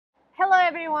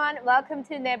everyone, welcome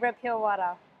to Nabropure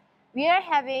Water. We are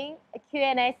having a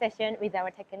Q&A session with our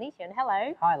technician.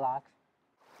 Hello. Hi, Lark.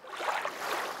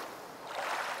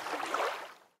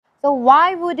 So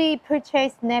why would we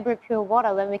purchase Nabropure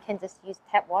Water when we can just use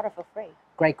tap water for free?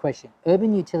 Great question.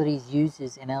 Urban Utilities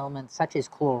uses an element such as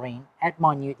chlorine at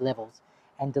minute levels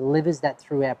and delivers that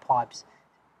through our pipes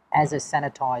as a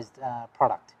sanitized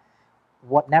product.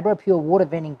 What Nabropure Water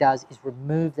Vending does is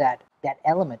remove that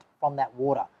element from that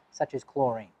water, such as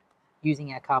chlorine,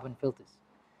 using our carbon filters.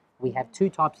 We have two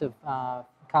types of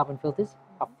carbon filters,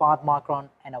 a 5 micron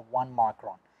and a 1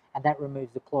 micron, and that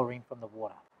removes the chlorine from the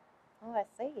water. Oh, I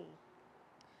see.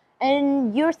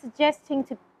 And you're suggesting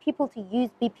to people to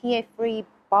use BPA-free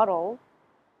bottle.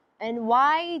 And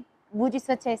why would you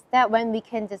suggest that when we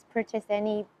can just purchase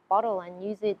any bottle and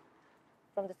use it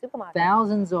from the supermarket?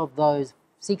 Thousands of those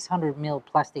 600 ml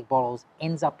plastic bottles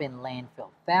ends up in landfill,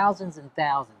 thousands and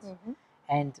thousands.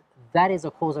 And that is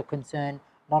a cause of concern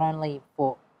not only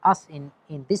for us in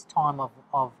this time of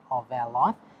our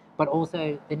life, but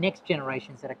also the next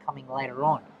generations that are coming later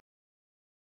on.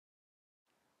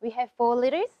 We have 4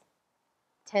 liters,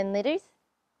 10 liters,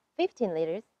 15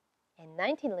 liters, and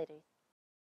 19 liters.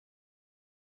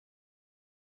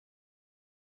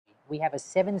 We have a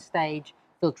 7-stage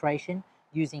filtration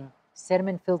using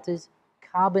sediment filters,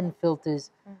 carbon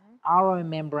filters, RO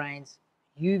membranes,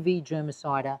 UV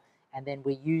germicidal, and then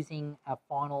we're using a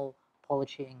final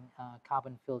polishing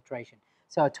carbon filtration.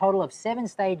 So a total of 7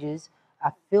 stages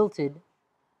are filtered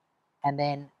and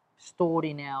then stored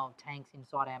in our tanks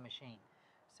inside our machine.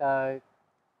 So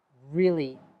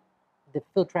really, the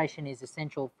filtration is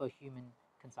essential for human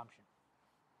consumption.